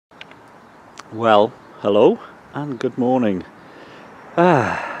Well, hello and good morning.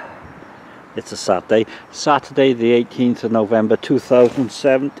 It's a Saturday the 18th of November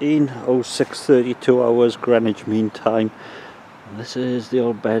 2017, 06:32 hours Greenwich Mean Time. And this is the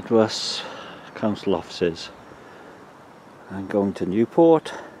old Bedwas Council offices. I'm going to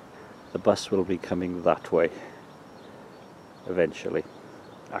Newport. The bus will be coming that way eventually.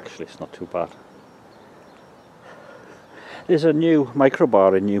 Actually, it's not too bad. There's a new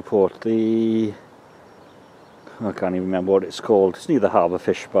microbar in Newport, I can't even remember what it's called. It's near the Harbour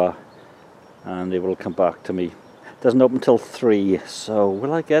Fish Bar, and it will come back to me. It doesn't open till 3, so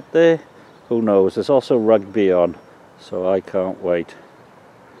will I get there? Who knows. There's also rugby on, so I can't wait.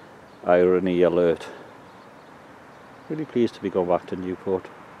 Irony alert. Really pleased to be going back to Newport.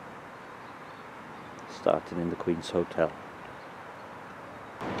 Starting in the Queen's Hotel.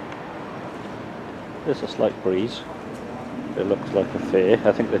 There's a slight breeze. It looks like a fair.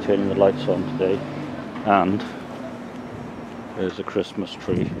 I think they're turning the lights on today. And there's a Christmas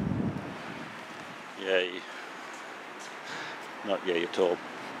tree. Yay. Not yay at all.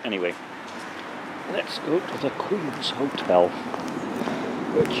 Anyway, let's go to the Queen's Hotel,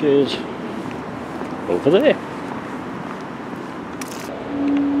 which is over there.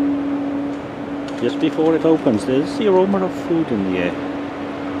 Just before it opens, there's the aroma of food in the air.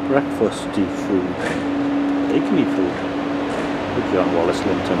 Breakfasty food. Bakery food. With John Wallace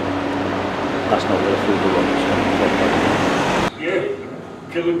Linton. That's not where the food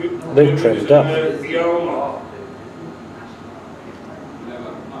was. They've trimmed up.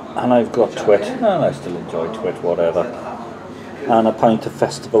 And I've got Twit, and I still enjoy Twit, whatever. And a pint of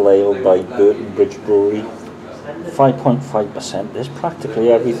Festival Ale by Burton Bridge Brewery. 5.5%. There's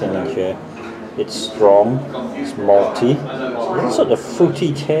practically everything in here. It's strong, it's malty, there's a sort of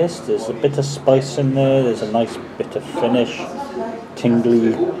fruity taste, there's a bit of spice in there, there's a nice bit of finish,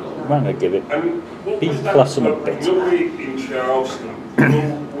 tingly. I'm going to give it B+ and a bit. In Charleston,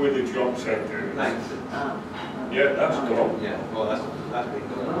 where the job centre is. Yeah, that's gone. Yeah, well, that's been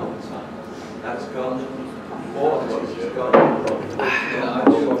going on all the time. That's gone.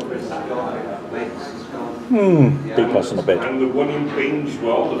 B+ and a bit. And the one in Binge,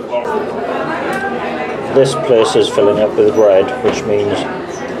 well, This place is filling up with red, which means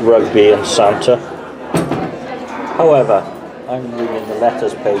rugby and Santa. However, I'm reading the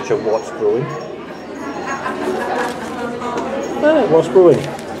letters page of what's brewing. What's brewing?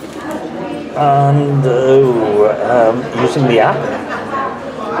 And using the app,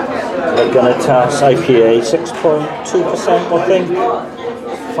 they're going to task IPA 6.2%, I think.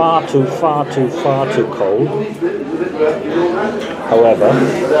 Far too cold. However,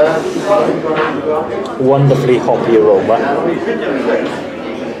 wonderfully hoppy aroma.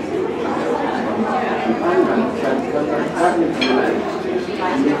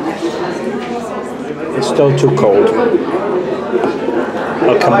 It's still too cold.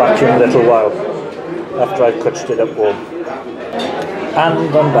 I'll come back to you in a little while after I've touched it up warm.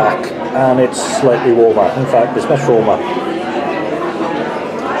 And I'm back, and it's slightly warmer. In fact, it's much warmer.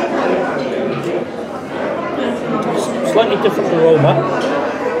 Slightly different aroma.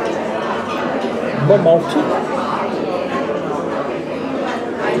 More malty.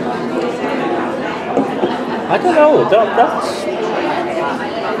 I don't know.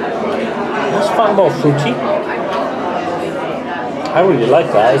 That's far more fruity. I really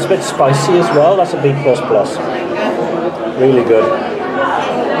like that. It's a bit spicy as well. That's a B++. Really good.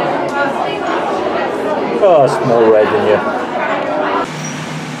 Oh, it's more red in here.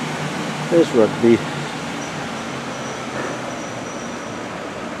 There's rugby.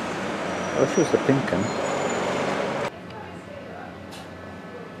 Oh, she's the pink one.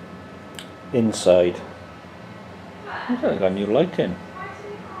 Inside. I think I got a new light in.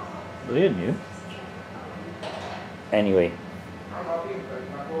 They're new. Anyway.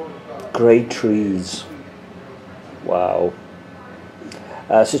 Grey trees. Wow.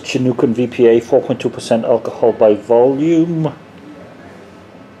 This is Chinookan VPA, 4.2% alcohol by volume.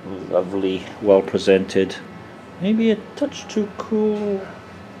 Lovely, well presented. Maybe a touch too cool.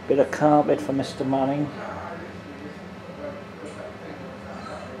 Bit of carpet for Mr. Manning.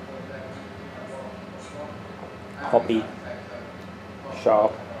 Hoppy.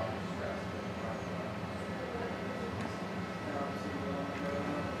 Sharp.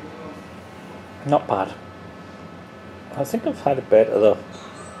 Not bad. I think I've had a bit of the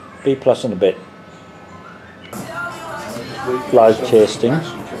B+ and a bit. Live tasting.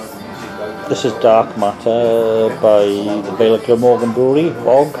 This is Dark Matter by the Vale of Glamorgan Brewery,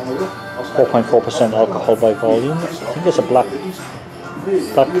 Bog. 4.4% alcohol by volume. I think it's a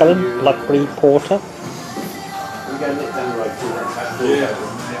blackberry porter.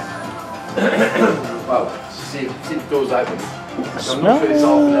 Well, see the doors open. Smells.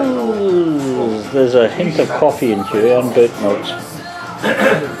 There's a hint of coffee in here and burnt notes.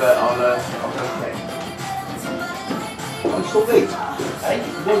 But I'll check. Once a week. Hey,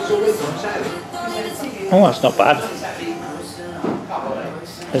 once a week on Saturday. Oh, that's not bad.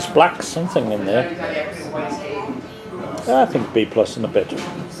 There's black something in there. I think B plus in a bit. It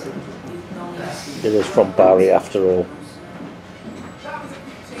is from Barry after all.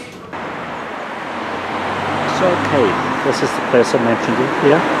 So okay, this is the place I mentioned it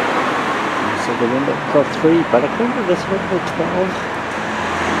here. So the window got 3, but I think this window 12.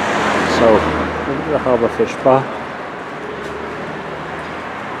 So look at the harbour fish bar.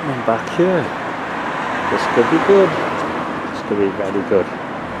 And back here. This could be good. This could be very good.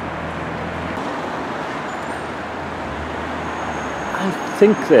 I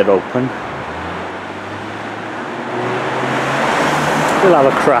think they're open. We'll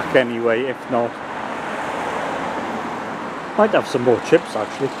have a crack anyway, if not. Might have some more chips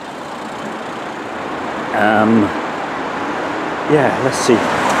actually. Yeah, let's see.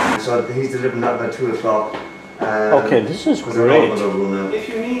 So he's delivering that by 2 o'clock. Okay, this is great. If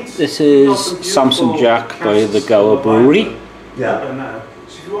you need This is Samson Jack by the Gower Brewery, Yeah.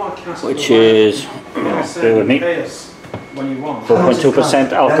 which is, bear with me,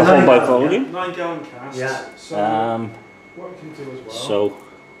 4.2% alcohol by volume. 9-gallon cask. Yeah. So what we can do as well. So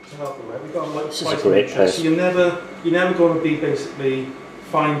to help the way, we've got like this is a price great matrix. place. So you're never going to be basically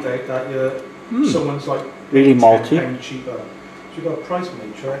find out that you're someone's like Really malty. £10 cheaper. So you've got a price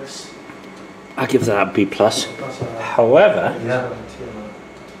matrix. I give that a B plus. That's However, Yeah.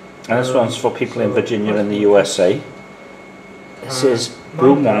 and this one's for people in Virginia and the USA. This is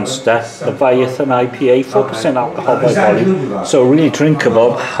Brew Monster Leviathan IPA, 4% alcohol by volume, so really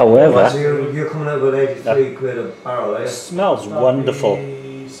drinkable. However, So you're coming out with 83 quid a barrel, eh? it smells wonderful.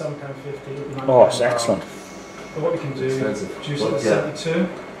 £7.50. Oh, it's excellent. But what we can do, Expensive. juice it at Yeah. 72.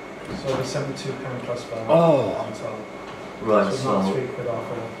 So it'll be £72 plus VAT. Oh. on top. Right, So it's not so. 3 quid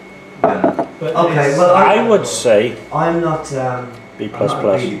off it. Yeah. But Okay, it's- well, I would say I'm not. B I'm plus not a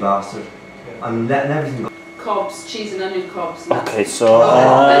plus. greedy bastard. I'm letting everything go. Cobs, cheese and onion cobs. And Okay, so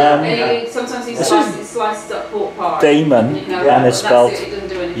sometimes these this sliced up pork pie. Damon, You know, and that's it's spelled it, it doesn't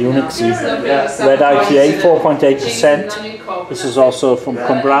do anything Unixy. else. Lovely, Yeah. just Red some IPA, fries, 4.8%. cheese and onion cob, This and is that's also from Yeah.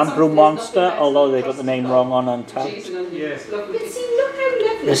 Cumbraland Brew Sometimes Monster, there's nothing although they else got the name wrong on Untapped. cheese and onion. Yes. It's lovely. But see, look how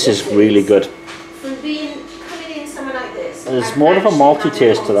lovely This is really good. From being coming in somewhere like this. There's and more of a actually malty having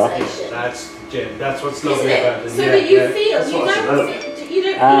taste to that. conversation. That's Jim. That's what's Isn't lovely about it? it. So Yeah, that you yeah. feel, That's you what it's don't, about. you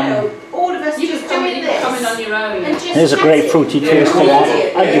don't, all of us You just just come doing in, this. come in on your own. And just Here's a great let fruity it. taste to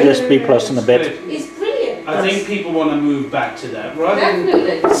that. I'd give this B plus in a bit. It's brilliant. I think people want to move back to that rather than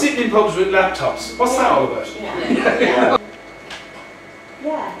Definitely. sitting in pubs with laptops. What's that all about? Yeah.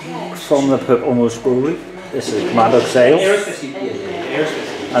 Yeah. From the Purple Moose Brewery. This is Maddox Ale.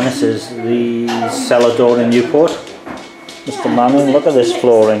 And this is the Cellar Door in Newport. Mr. Manning, look at this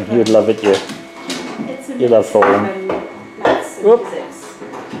flooring. You'd love it, you. You love flooring. Whoop.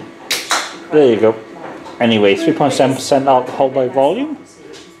 There you go. Anyway, 3.7% alcohol by volume.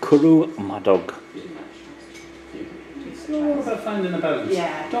 Kuru Madog. It's all about finding a balance.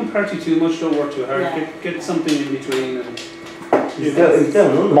 Yeah. Don't party too much, don't work too hard. Yeah. Get something in between. And He's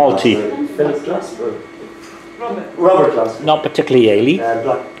down under. Malty. Philip Glasper. Robert Glasper. Not particularly ale-y.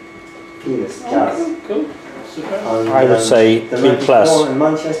 Black penis gas. cool. Super. And, I would say the B plus. 94 in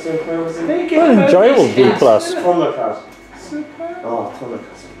Manchester, where was it? Well, enjoyable B plus. Thundercat. Super. Oh,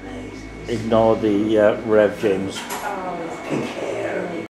 Thundercat's amazing. Ignore the Rev James. Pink hair.